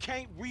 We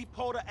can't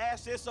repo the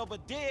assets of a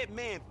dead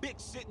man, big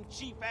sitting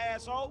chief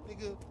asshole.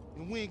 Nigga,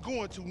 and we ain't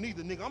going to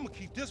neither, nigga. I'ma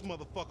keep this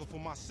motherfucker for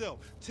myself.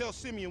 Tell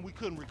Simeon we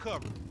couldn't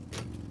recover.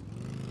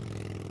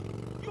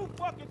 You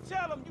fucking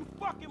tell him, you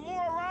fucking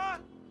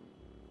moron!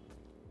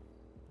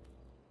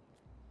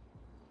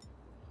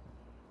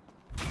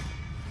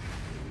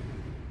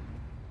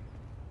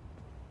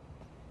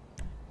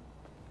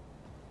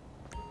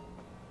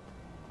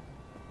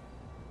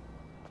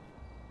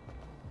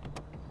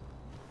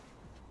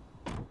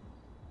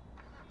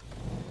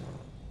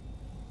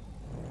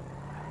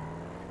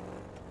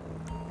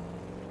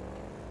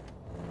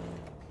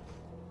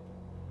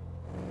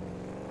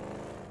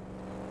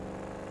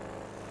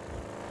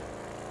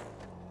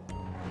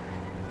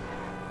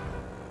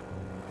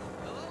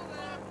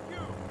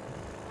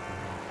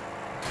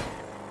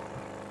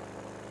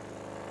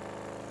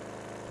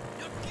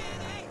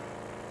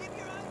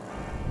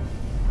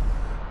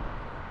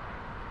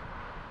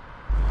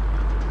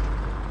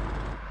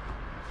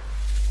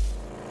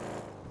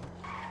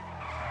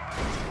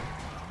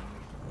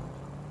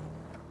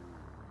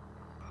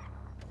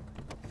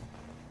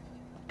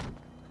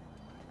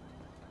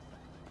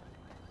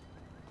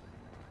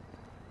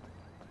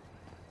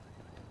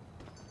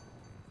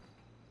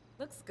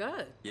 Looks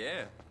good.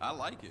 Yeah, I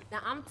like it. Now,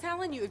 I'm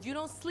telling you, if you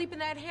don't sleep in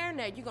that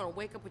hairnet, you're gonna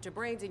wake up with your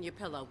brains in your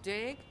pillow,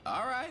 dig?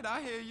 All right,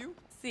 I hear you.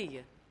 See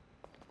ya.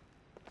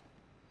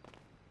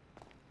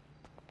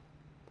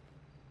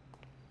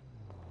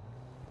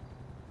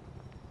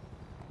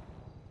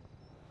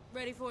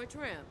 Ready for a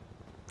trim?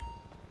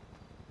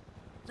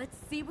 Let's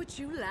see what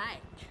you like.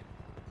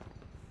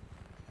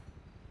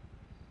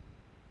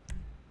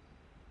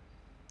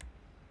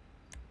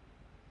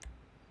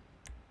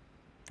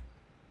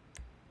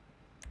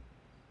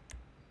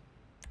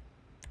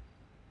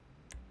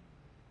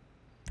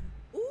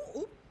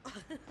 Ooh.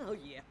 Oh,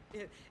 yeah.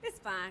 It's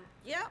fine.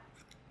 Yep.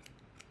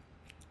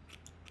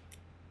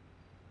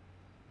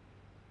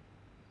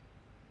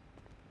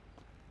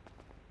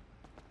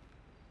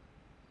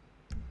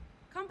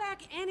 Come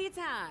back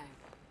anytime.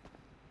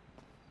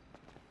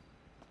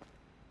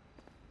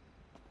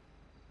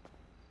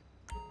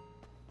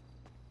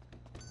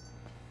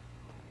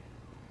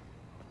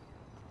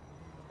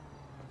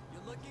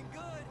 You're looking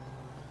good.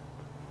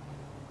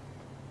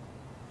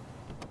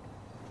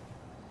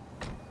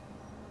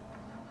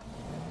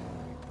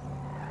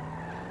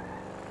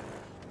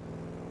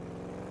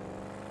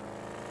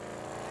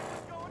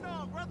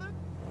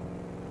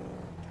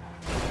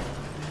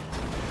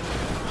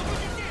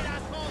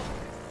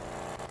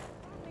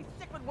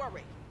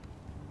 worry.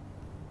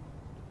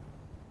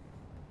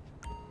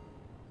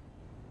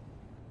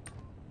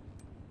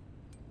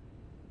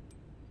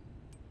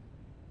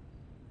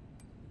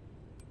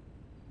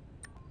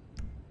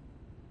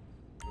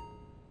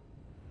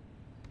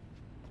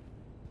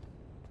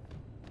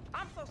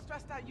 I'm so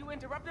stressed out you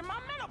interrupted my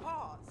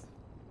menopause.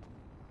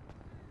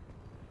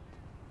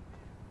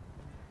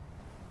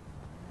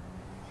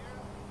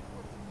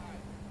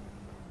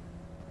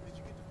 Did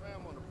you get the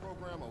fam on the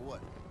program or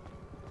what?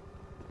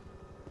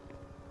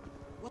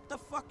 What the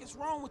fuck is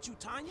wrong with you,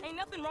 Tanya? Ain't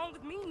nothing wrong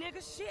with me,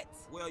 nigga. Shit.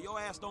 Well, your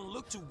ass don't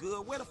look too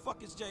good. Where the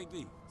fuck is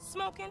JB?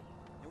 Smoking.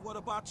 And what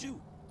about you?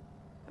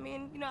 I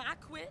mean, you know, I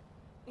quit.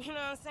 You know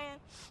what I'm saying?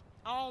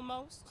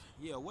 Almost.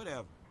 Yeah,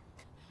 whatever.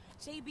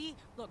 JB,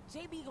 look,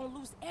 JB gonna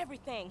lose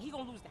everything. He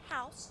gonna lose the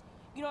house,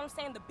 you know what I'm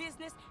saying, the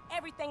business,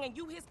 everything, and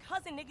you his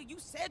cousin, nigga, you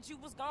said you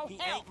was gonna He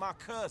help. ain't my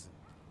cousin.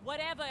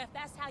 Whatever, if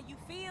that's how you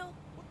feel.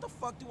 What the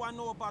fuck do I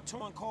know about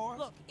towing cars?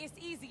 Look, it's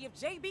easy. If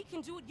JB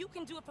can do it, you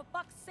can do it, for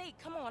fuck's sake.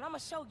 Come on, I'ma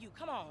show you.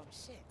 Come on,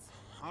 shit.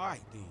 All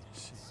right, then.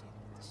 Shit.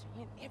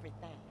 Shit,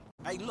 everything.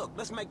 Hey, look,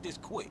 let's make this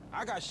quick.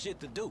 I got shit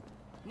to do.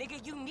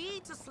 Nigga, you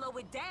need to slow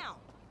it down.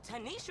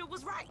 Tanisha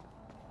was right.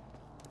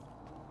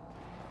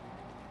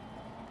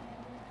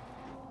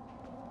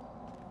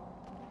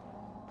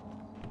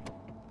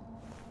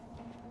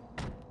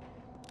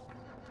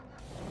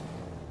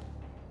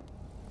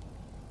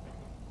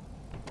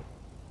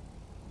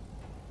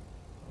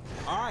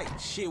 All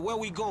right, shit, where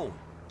we going?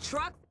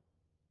 Truck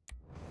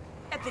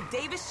at the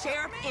Davis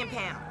Sheriff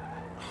Impound.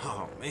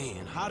 Oh,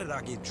 man, how did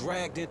I get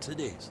dragged into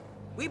this?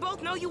 We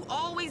both know you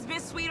always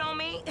been sweet on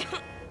me.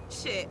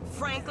 Shit,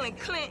 Franklin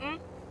Clinton.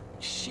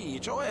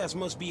 Shit, your ass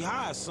must be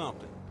high or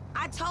something.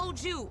 I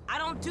told you, I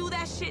don't do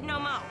that shit no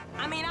more.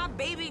 I mean, I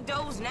baby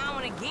doze now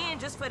and again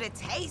just for the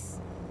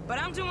taste. But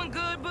I'm doing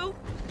good, boo.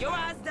 Your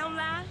eyes don't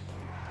lie.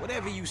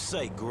 Whatever you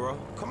say, girl.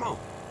 Come on.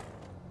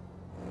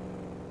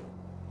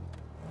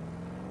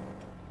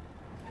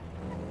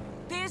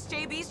 There's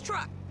JB's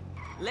truck.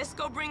 Let's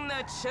go bring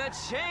the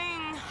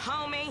cha-ching,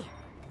 homie.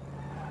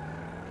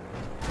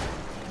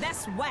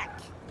 That's whack.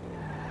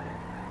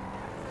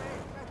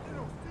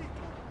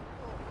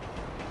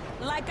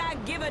 Like I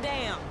give a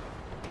damn.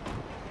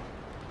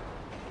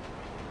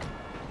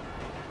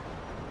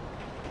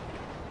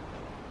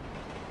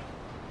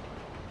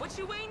 What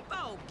you waiting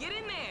for? Get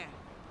in there.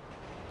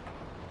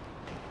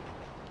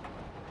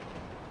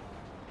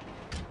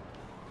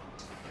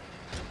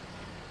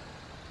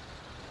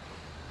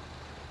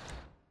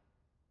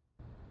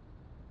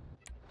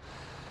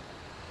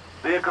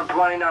 Vehicle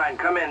 29,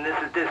 come in. This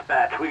is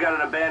dispatch. We got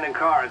an abandoned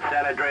car at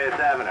San Andreas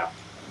Avenue.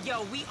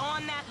 Yo, we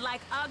on that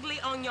like ugly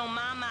on your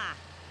mama.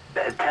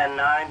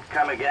 10-9,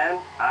 come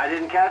again? I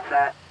didn't catch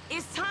that.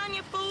 It's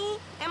Tanya, fool,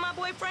 and my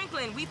boy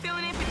Franklin. We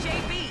filling in for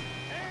JB.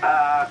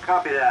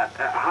 Copy that.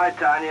 Hi,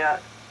 Tanya.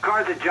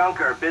 Car's a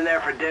junker. Been there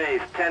for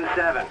days.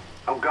 10-7.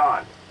 I'm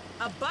gone.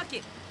 A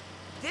bucket.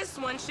 This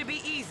one should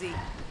be easy.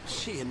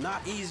 Shit,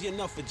 not easy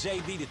enough for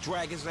JB to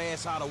drag his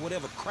ass out of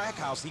whatever crack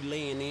house he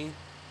laying in.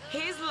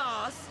 His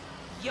loss,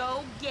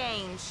 your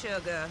gain,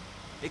 sugar.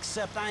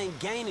 Except I ain't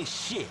gaining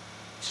shit,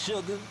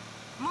 sugar.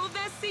 Move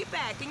that seat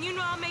back, and you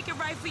know I'll make it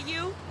right for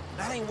you.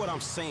 That ain't what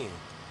I'm saying.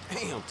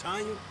 Damn,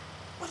 Tanya.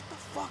 What the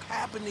fuck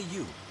happened to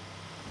you?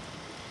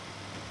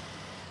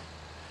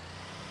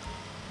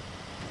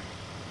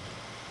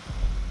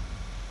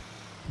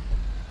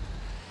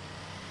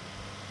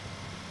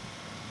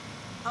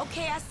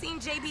 Okay, I seen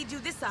JB do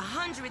this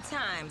 100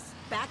 times.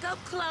 Back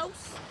up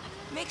close.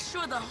 Make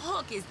sure the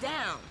hook is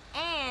down.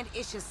 And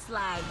it should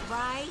slide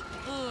right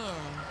in.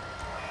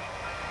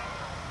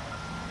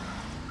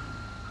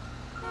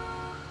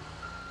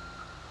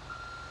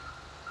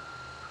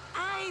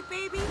 Aight,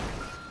 baby.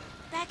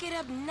 Back it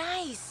up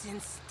nice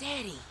and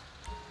steady.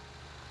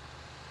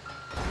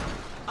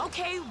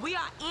 Okay, we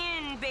are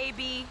in,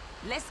 baby.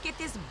 Let's get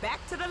this back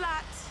to the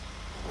lot.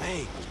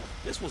 Hey,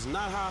 this was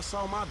not how I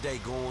saw my day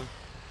going.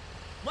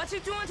 What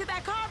you doing to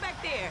that car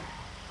back there?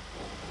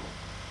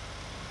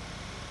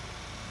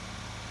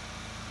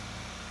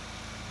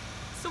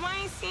 So I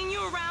ain't seen you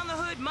around the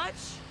hood much?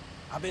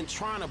 I've been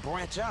trying to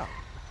branch out.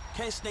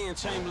 Can't stay in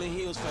Chamberlain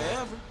Hills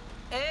forever.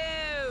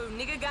 Oh,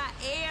 nigga got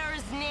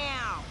airs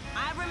now.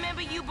 I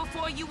remember you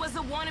before you was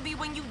a wannabe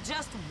when you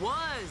just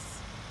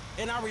was.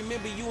 And I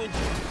remember you and...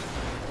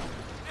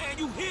 Man,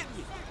 you hit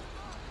me!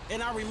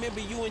 And I remember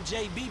you and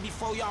JB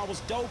before y'all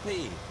was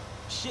dopehead.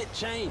 Shit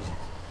changes.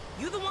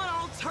 You the one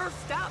all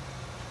turfed up.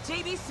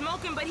 JB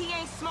smoking, but he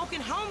ain't smoking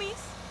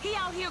homies. He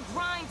out here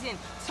grinding,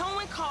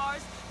 towing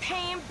cars,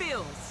 paying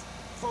bills.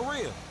 For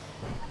real.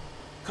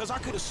 Cause I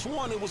could've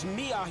sworn it was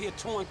me out here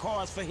towing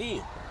cars for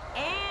him.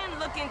 And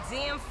looking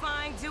damn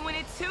fine doing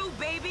it too,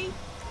 baby.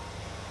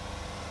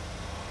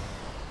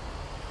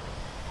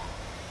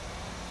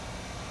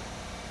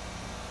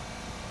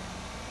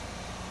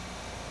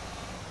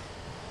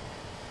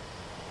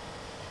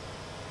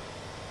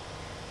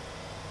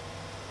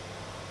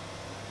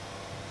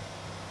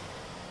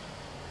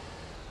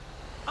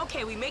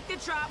 Okay, we make the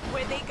drop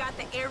where they got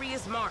the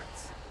areas marked.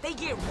 They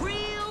get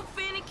real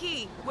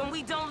finicky when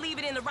we don't leave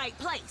it in the right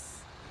place.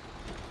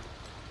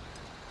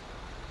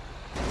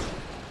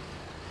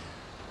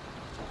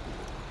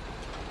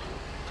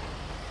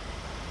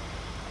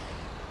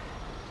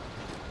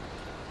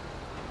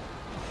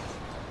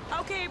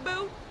 Okay,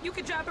 boo, you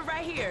can drop it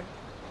right here.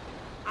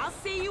 I'll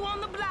see you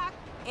on the block.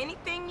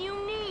 Anything you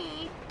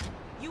need,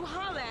 you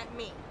holler at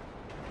me.